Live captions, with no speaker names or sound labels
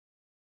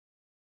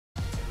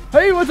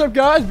Hey, what's up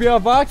guys?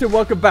 Beyond Vox and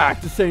welcome back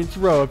to Saints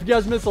Row. If you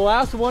guys missed the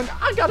last one,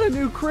 I got a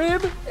new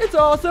crib. It's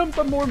awesome,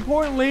 but more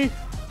importantly,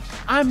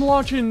 I'm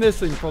launching this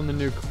thing from the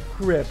new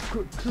crib.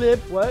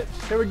 What?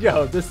 Here we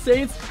go. The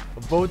Saints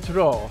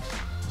Votro.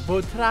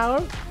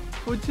 Votro?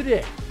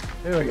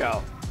 There we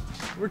go.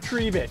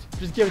 Retrieve it.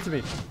 Just give it to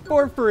me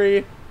for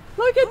free.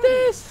 Look at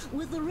this!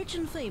 With the rich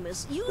and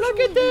famous, look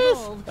at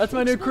this! That's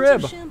my new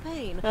crib.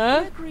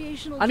 Huh?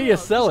 I need to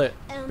sell it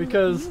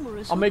because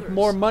I'll make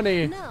more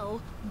money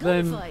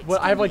than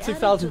what I have, like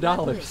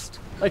 $6,000.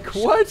 Like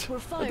what?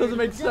 That doesn't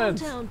make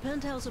sense.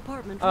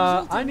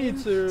 I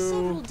need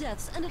to.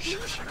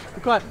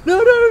 Be quiet.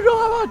 No,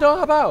 don't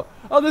hop out.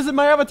 Oh, this is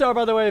my avatar,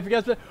 by the way. If you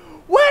guys,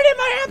 where did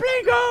my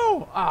airplane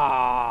go?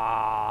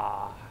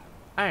 Ah,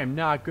 I am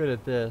not good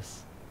at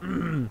this.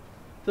 This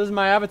is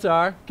my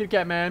avatar, Kit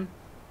Kat man.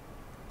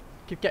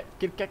 Kit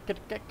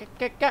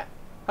Kat.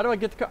 How do I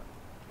get the car?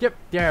 Yep,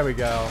 there we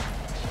go.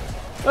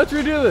 Let's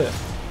redo this.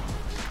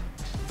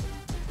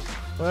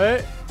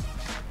 Wait.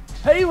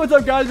 Hey, what's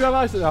up, guys? No,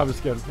 I'm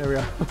just kidding. There we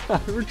go.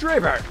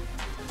 Retriever.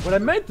 What I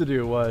meant to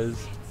do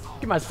was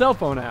get my cell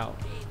phone out.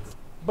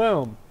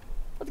 Boom.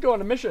 Let's go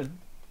on a mission.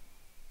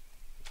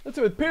 Let's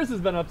see what Pierce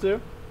has been up to.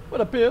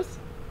 What up, Pierce?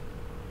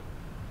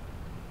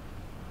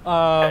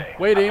 Hey,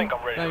 waiting. I think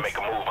I'm ready to make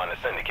a move on the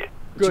syndicate.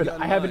 Good.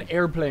 I have an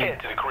airplane. Head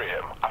to the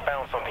crib. I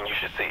found something you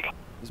should see.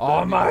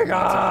 Oh my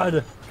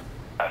God.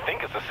 I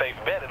think it's a safe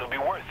bet. It'll be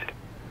worth it.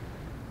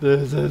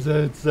 This is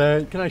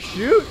insane. Can I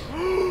shoot?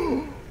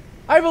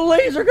 I have a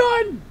laser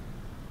gun!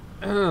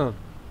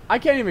 I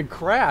can't even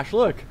crash,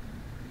 look.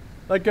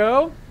 Let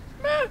go.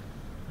 Meh.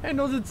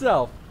 Handles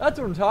itself. That's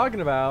what I'm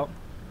talking about.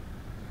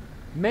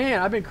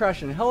 Man, I've been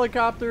crashing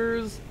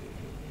helicopters.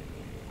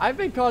 I've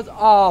been caused.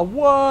 Aw,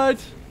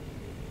 what?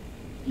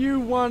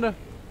 You wanna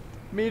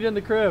meet in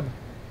the crib.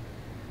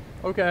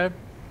 Okay.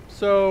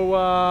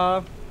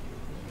 So,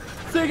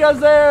 see you guys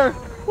there.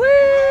 Whee!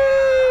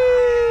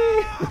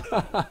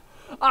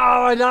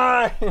 Oh, I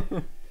died.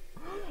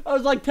 I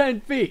was like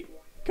 10 feet.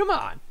 Come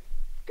on.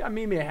 Gotta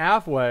meet me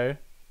halfway.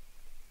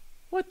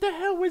 What the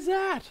hell was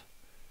that?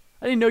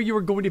 I didn't know you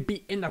were going to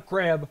be in the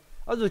crib.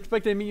 I was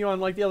expecting to meet you on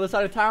like the other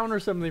side of town or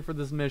something for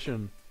this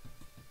mission.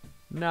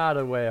 Not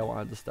a way I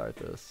wanted to start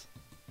this.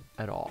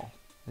 At all.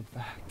 In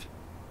fact.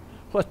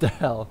 What the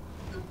hell?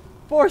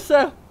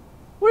 Forza!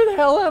 Where the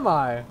hell am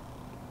I?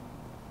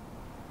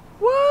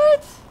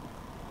 What?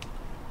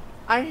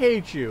 I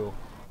hate you.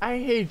 I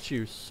hate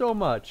you so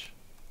much.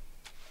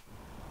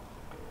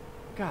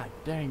 God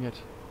dang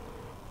it.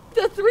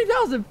 That's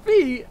 3,000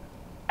 feet!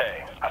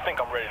 Hey, I think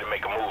I'm ready to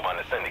make a move on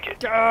the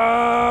syndicate.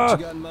 What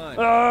you got in mind?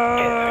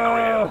 Head to the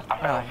crib. I I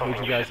found hate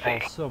something you you guys should see.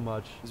 all so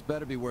much. This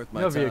better be worth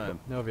my No time. vehicle.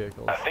 No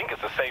vehicles. I think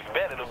it's a safe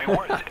bet. It'll be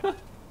worth it.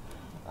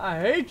 I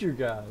hate you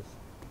guys.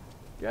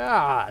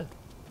 God.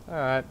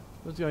 Alright.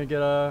 Let's go and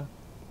get a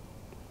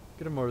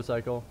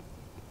motorcycle.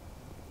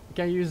 You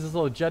can't use this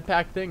little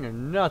jetpack thing or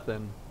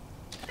nothing.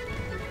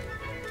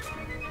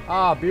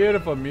 Ah,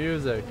 beautiful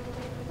music.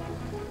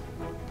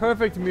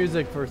 Perfect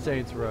music for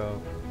Saints Row.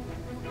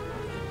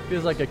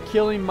 Feels like a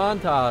killing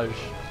montage.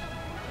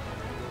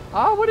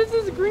 Ah, what is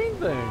this green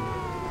thing?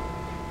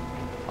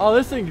 Oh,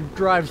 this thing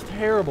drives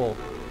terrible.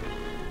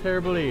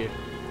 Terribly.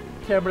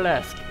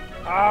 Terriblesque.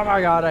 Oh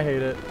my God, I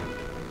hate it.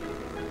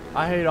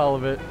 I hate all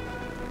of it.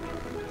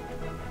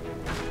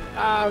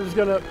 I'm just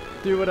gonna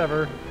do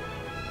whatever.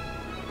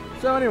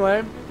 So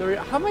anyway,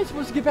 how am I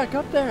supposed to get back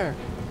up there?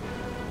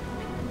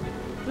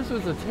 This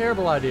was a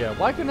terrible idea.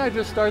 Why couldn't I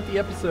just start the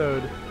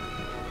episode?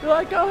 You're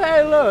like, oh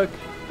hey, look,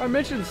 our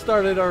mission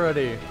started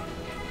already.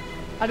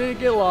 I didn't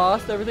get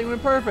lost. Everything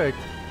went perfect.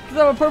 Cause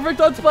I'm a perfect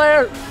Let's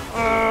Player.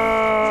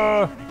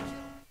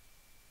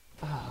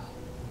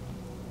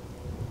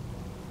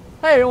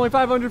 Hey, only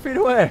 500 feet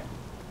away.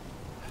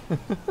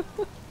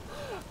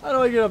 How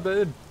do I get up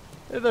there?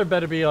 There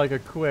better be like a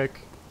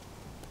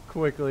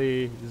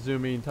quickly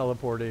zooming,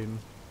 teleporting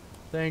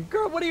thing.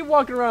 Girl, what are you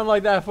walking around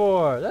like that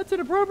for? That's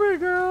inappropriate,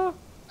 girl.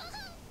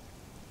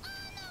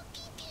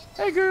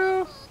 Hey,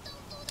 girl.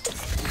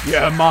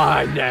 You're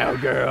mine now,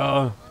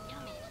 girl.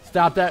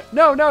 Stop that.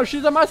 No, no,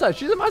 she's on my side.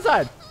 She's on my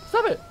side.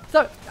 Stop it.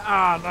 Stop it.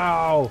 Oh,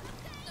 no.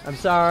 I'm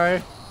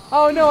sorry.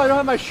 Oh, no, I don't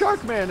have my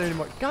shark man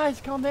anymore.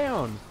 Guys, calm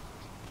down.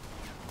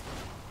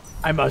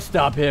 I must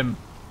stop him.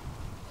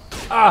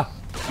 Ah.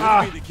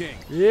 Ah. Be the king.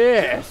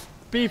 Yes.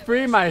 Be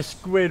free, my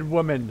squid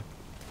woman.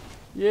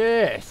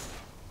 Yes.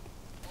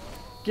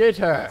 Get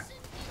her.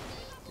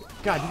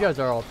 God, you guys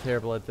are all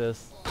terrible at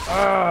this.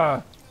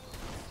 Ah.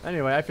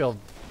 Anyway, I feel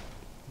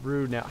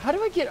rude now. How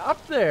do I get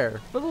up there?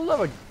 For the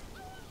love of...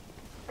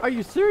 Are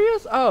you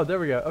serious? Oh, there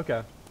we go.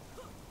 Okay.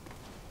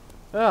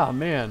 Oh,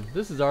 man.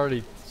 This is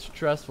already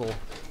stressful.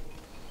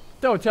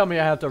 Don't tell me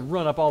I have to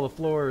run up all the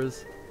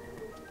floors.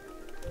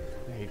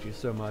 I hate you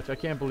so much. I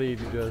can't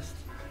believe you just...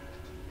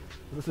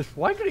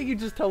 Why couldn't you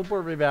just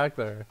teleport me back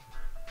there?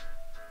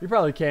 You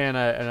probably can,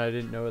 and I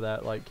didn't know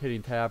that. Like,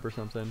 hitting tab or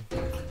something.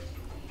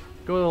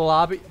 Go to the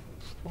lobby.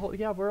 Well,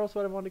 yeah, where else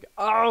would I want to go?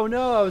 Oh,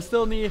 no. I was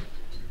still in the...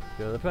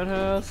 Go to the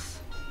penthouse.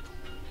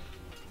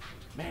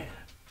 Man.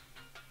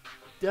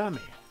 dummy.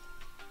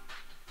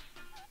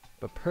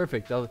 But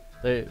perfect.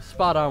 They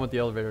spot on with the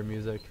elevator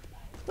music.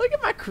 Look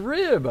at my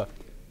crib.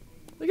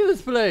 Look at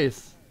this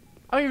place.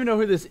 I don't even know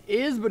who this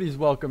is, but he's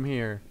welcome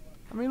here.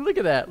 I mean, look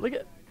at that. Look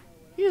at.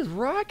 He is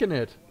rocking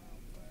it.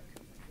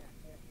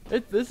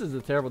 This is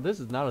a terrible. This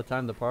is not a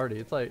time to party.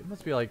 It's like it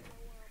must be like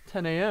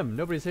 10 a.m.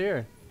 Nobody's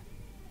here.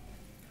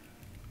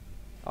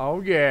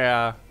 Oh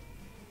yeah.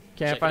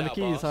 Can't find the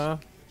keys, huh?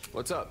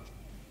 What's up?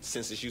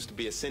 Since this used to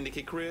be a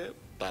syndicate crib,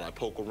 thought I'd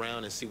poke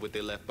around and see what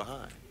they left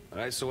behind. All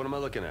right, so what am I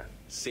looking at?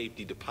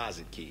 Safety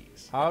deposit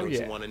keys. Oh, Don't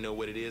yeah. you want to know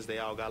what it is they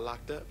all got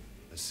locked up?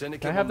 The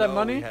syndicate Can I have will that know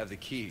money? We have the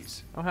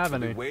keys. I don't have They'll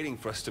be any. waiting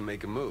for us to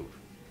make a move.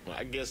 Well,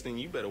 I guess then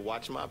you better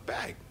watch my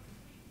back.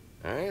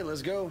 All right,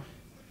 let's go.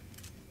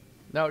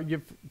 No,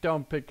 you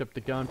don't pick up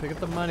the gun. Pick up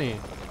the money.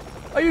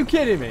 Are you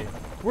kidding me?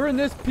 We're in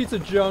this piece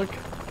of junk.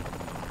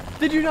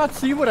 Did you not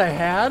see what I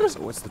had?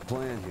 So what's the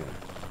plan here?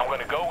 I'm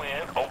gonna go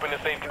in, open the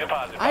safety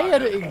deposit box, I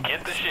had a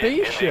get the shit,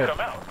 spaceship. and then come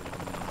out.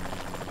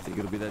 Think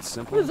it'll be that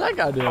simple? What is that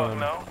guy Fuck doing?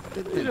 no.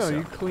 You know,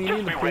 you cleaning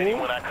Just the be pool? ready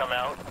What when I come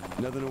out.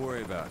 Nothing to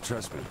worry about.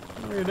 Trust me.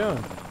 are you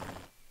doing?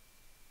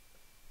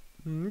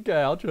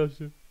 Okay, I'll trust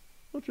you.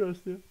 I'll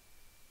trust you.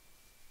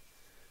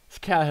 This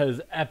cat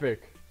is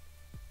epic.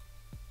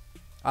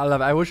 I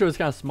love it. I wish it was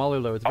kind of smaller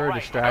though. It's very All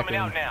right, distracting.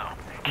 coming out now.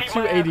 I'm Keep too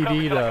my ass ADD covered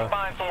till I to can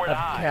find somewhere to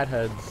have hide. cat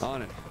heads.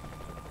 On it.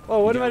 Oh,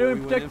 what You am I got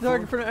doing? what we Protect went the in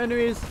target for? from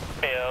enemies.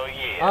 Hell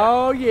yeah.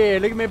 Oh yeah,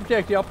 look at me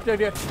protect you. I'll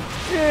protect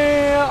you.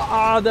 Yeah.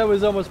 Ah, that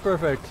was almost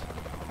perfect.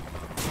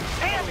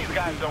 Damn, these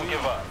guys don't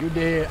give up. You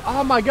did.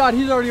 Oh my god,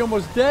 he's already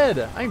almost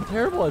dead. I'm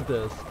terrible at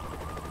this.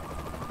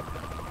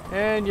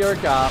 And you're a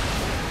cop.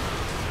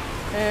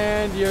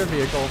 And you're a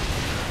vehicle.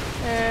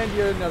 And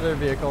you're another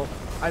vehicle.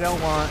 I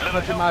don't want Little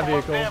touching my help from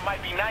up vehicle. there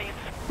might be nice.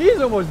 He's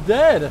almost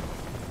dead.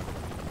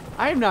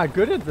 I'm not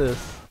good at this.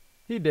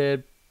 He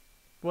did.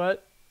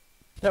 What?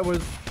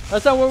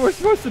 That's not what we're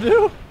supposed to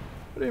do?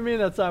 What do you mean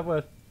that's not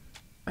what?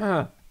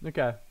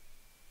 Okay.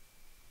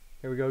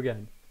 Here we go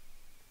again.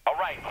 All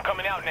right, I'm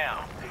coming out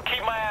now.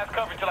 Keep my ass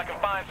covered till I can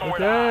find somewhere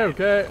to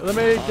Okay, hide. okay. Let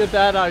me get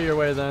that out of your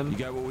way You then.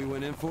 got what we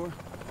went in for?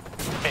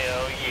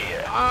 Hell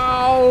yeah.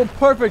 Oh,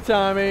 perfect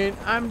timing.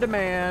 I'm the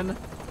man.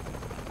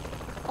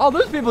 Oh,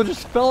 those people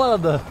just fell out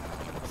of the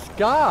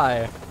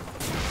sky.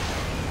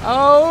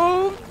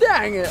 Oh,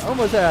 dang it.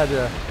 Almost had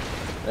you.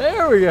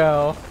 There we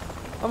go.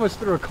 Almost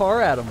threw a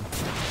car at him.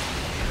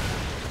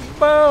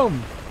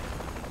 Boom.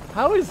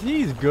 How is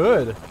he's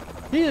good?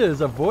 He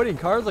is avoiding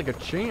cars like a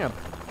champ.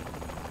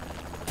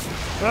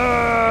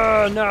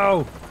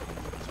 No.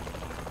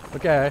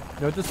 Okay,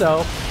 note to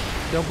self.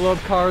 Don't blow up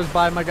cars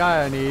by my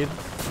guy I need.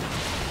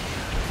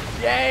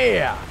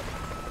 Yeah.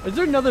 Is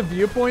there another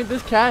viewpoint?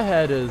 This cat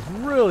head is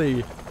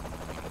really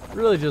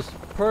just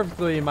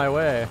perfectly in my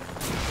way.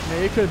 I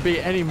mean, it couldn't be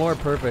any more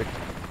perfect.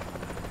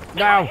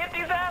 No. Hit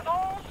these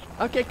assholes.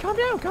 Okay, calm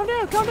down, calm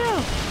down, calm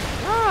down.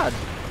 God.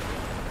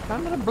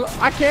 I'm gonna blow.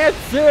 I can't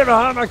see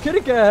behind my kitty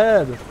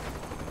cat head.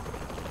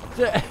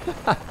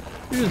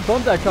 You just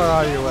bumped that car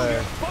out of your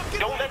way.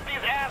 Don't let these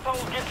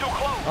assholes get too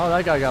close. Oh,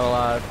 that guy got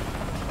alive.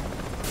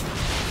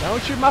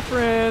 Don't shoot my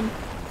friend.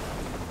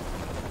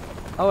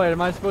 Oh wait,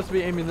 am I supposed to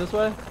be aiming this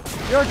way?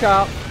 You're a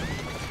cop.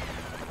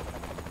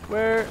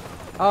 Where?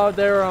 Oh,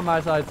 they were on my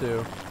side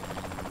too.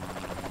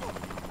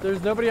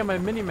 There's nobody on my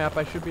mini map.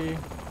 I should be.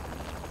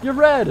 You're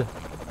red.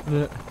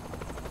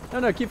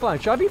 No, keep flying.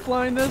 Should I be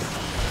flying this?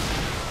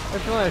 I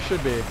feel like I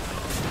should be.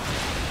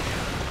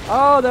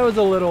 Oh, that was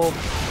a little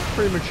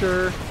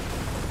premature.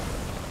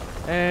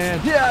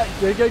 And yeah,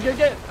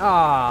 get.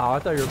 Ah, I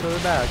thought you were further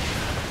back.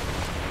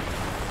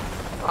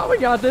 Oh, we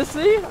got this.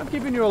 See, I'm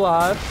keeping you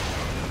alive.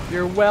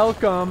 You're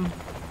welcome.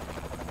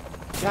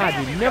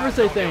 God, you never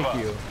say thank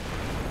you.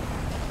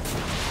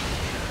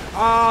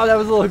 Oh, that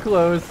was a little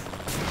close.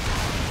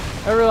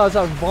 I realized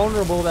how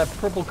vulnerable that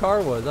purple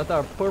car was. I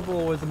thought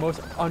purple was the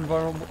most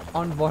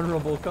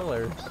unvulnerable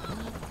color.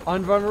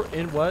 Unvulnerable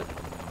in what?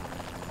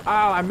 Oh,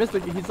 I missed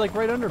it. He's like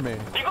right under me.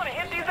 You gonna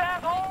hit these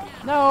assholes?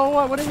 No,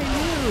 I would have hit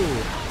you.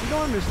 You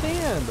don't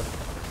understand.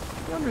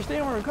 You don't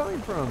understand where I'm coming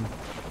from.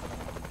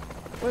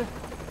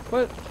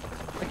 What?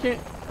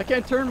 I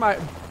can't turn my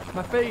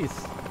face.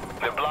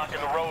 They're blocking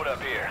the road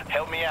up here.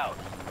 Help me out.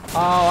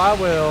 Oh, I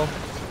will.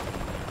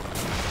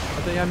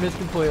 I think I missed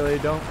completely.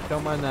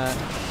 Don't mind that.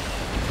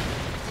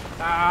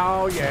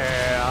 Oh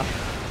yeah.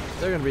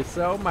 They're gonna be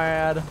so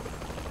mad.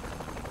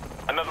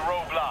 Another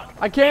roadblock.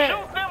 I can't.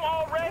 Shoot them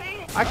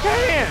already. I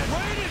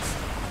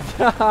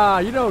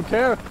can't. You don't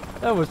care.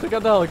 That almost took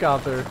out the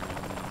helicopter.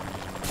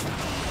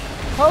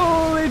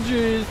 Holy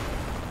jeez.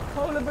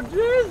 Holy but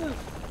Jesus.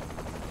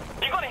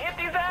 You gonna hit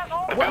these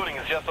assholes? The What? building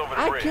is just over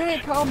the I bridge.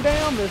 can't calm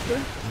down, mister.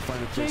 We'll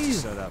find a place to Jeez.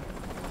 set up.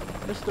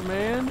 Mr.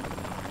 Man.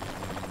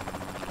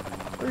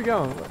 Where you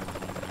going?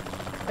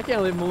 I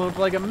can't leave him alone for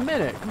like a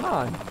minute. Come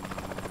on.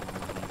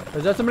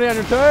 Is that somebody on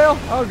your tail?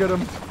 I'll get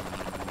him.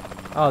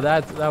 Oh,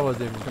 that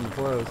wasn't even coming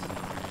close.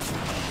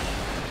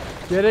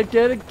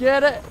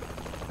 Get it.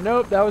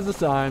 Nope, that was a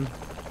sign.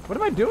 What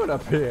am I doing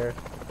up here?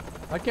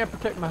 I can't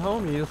protect my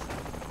homies.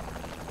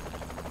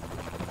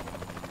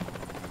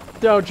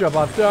 Don't jump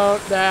off.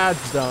 Don't.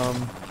 That's dumb.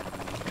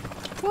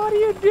 What are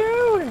you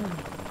doing?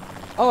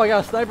 Oh, I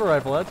got a sniper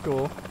rifle. That's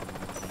cool.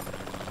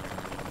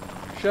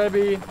 Should I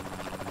be... Is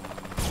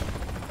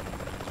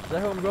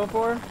that who I'm going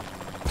for?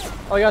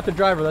 Oh, I got the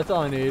driver. That's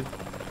all I need.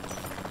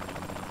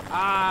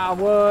 Ah,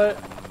 what?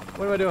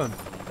 What am I doing?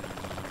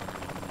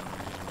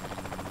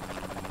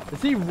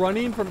 Is he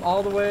running from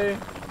all the way?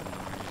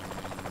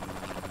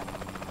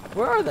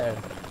 Where are they?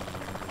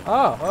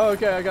 Oh,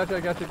 okay. I got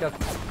you.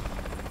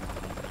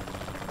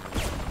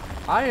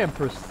 I am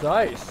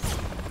precise.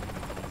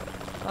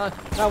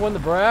 Not one to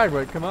brag,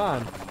 but come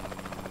on.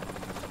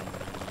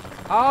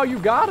 Oh, you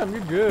got him.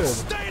 You're good.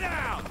 Stay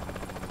down!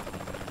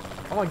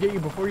 I want to get you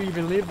before you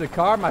even leave the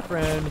car, my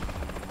friend.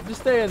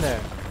 Just stay in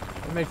there.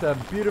 It makes a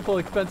beautiful,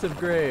 expensive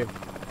grave.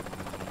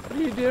 What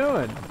are you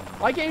doing?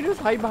 Why can't you just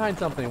hide behind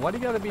something? Why do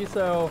you gotta be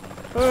so...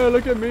 Oh,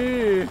 look at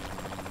me.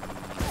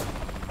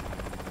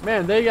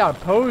 Man, they gotta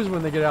pose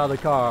when they get out of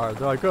the car.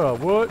 They're like, oh,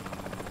 what?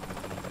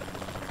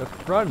 They're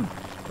running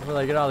before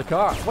they get out of the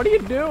car. What are you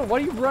doing?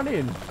 What are you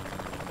running?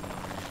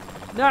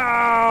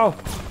 No!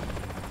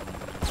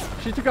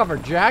 She took off her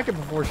jacket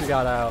before she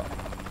got out.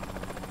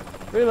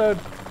 Reload.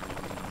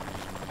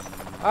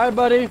 Alright,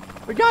 buddy.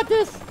 We got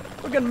this.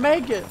 We're gonna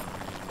make it.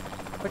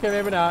 Okay,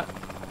 maybe not.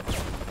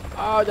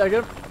 Oh, did I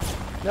get him?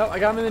 No, I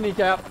got him in the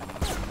kneecap.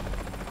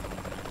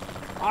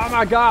 Oh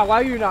my god,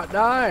 why are you not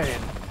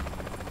dying?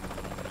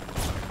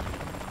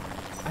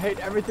 I hate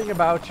everything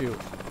about you.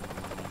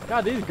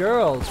 God, these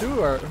girls,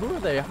 who are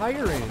they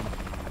hiring?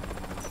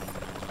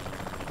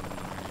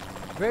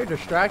 Very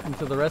distracting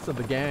to the rest of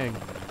the gang.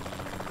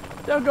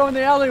 Don't go in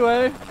the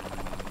alleyway.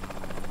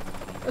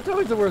 That's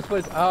always the worst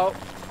place. Oh.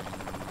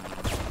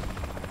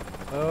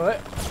 Oh,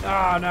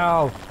 oh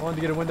no. I wanted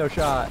to get a window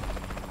shot.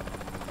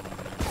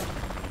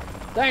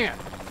 Dang it.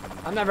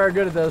 I'm not very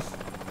good at this.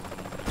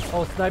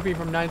 Oh, sniping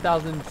from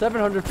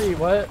 9,700 feet.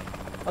 What?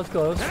 That's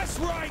close. That's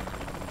right!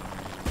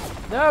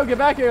 No, get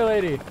back here,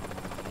 lady.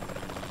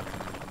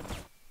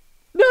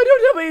 No,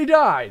 don't tell me he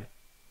died.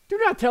 Do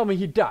not tell me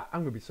he died.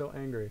 I'm going to be so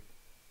angry.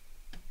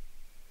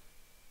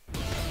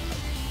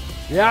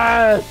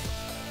 Yes!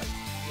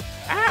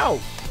 Ow!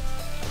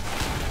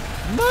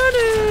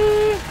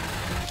 Money!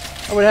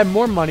 I would have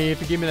more money if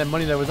you gave me that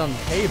money that was on the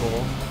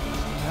table.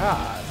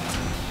 God.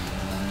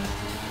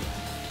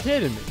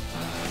 Kidding me.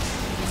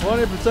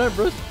 20%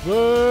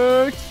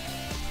 respect.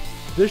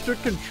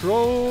 District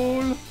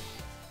control.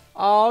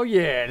 Oh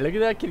yeah, look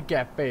at that kitty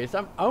cat face.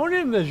 I'm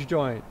owning this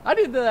joint. I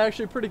did that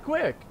actually pretty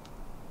quick.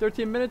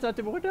 13 minutes. I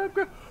think. What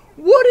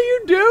are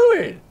you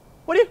doing?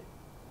 What are you,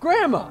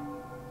 Grandma?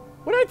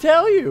 What did I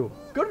tell you?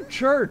 Go to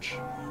church.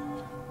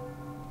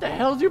 What the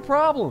hell's your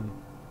problem?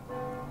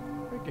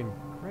 Freaking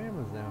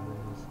grandmas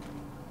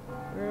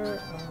nowadays.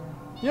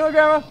 You know,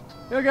 Grandma?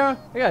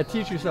 I gotta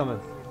teach you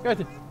something. Go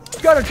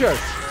to church.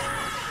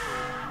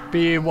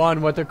 Be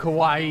one with the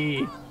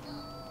kawaii.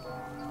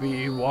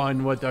 Be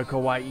one with the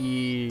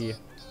kawaii.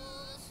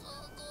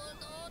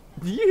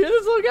 Do you hear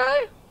this little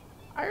guy?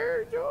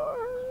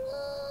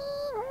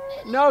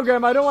 No,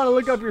 Grandma, I don't want to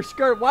look up your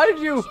skirt. Why did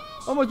you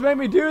almost make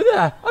me do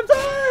that? I'm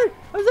sorry,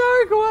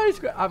 kawaii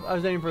squid. I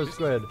was aiming for a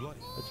squid.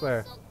 I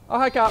swear. Oh,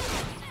 hi, cop.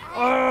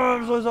 Oh,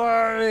 I'm so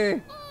sorry.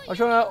 I was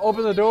trying to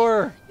open the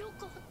door.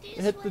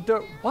 Hit the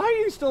door. Why are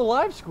you still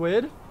alive,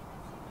 squid?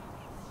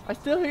 I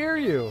still hear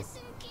you.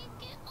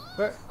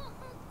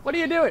 What are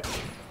you doing?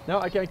 No,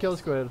 I can't kill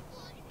squid.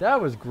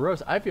 That was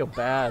gross. I feel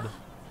bad.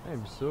 I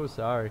am so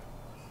sorry.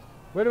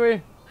 What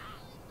is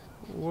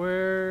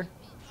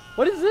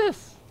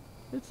this?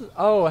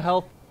 Oh,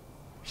 health.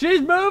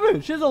 She's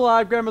moving. She's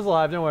alive. Grandma's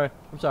alive. Don't worry.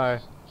 I'm sorry.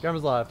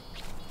 Grandma's alive.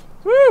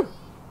 Woo!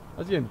 I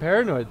was getting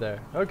paranoid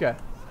there. Okay.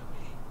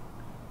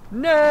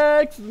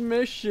 Next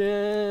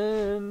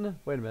mission.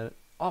 Wait a minute.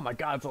 Oh my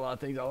god, it's a lot of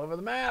things all over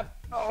the map.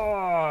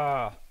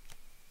 Oh.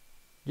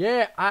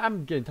 Yeah,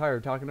 I'm getting tired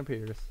of talking to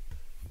Pierce.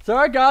 So,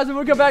 alright guys, and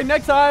we'll come back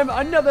next time.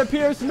 Another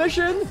Pierce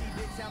mission.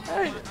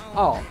 Hey.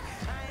 Oh.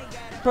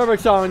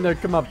 Perfect song to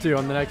come up to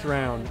on the next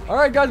round.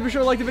 Alright guys, be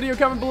sure to like the video,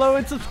 comment below,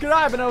 and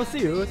subscribe, and I will see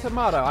you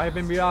tomorrow. I have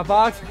been Beyond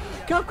Fox.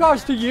 Come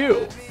across to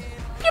you.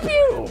 Pew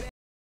pew.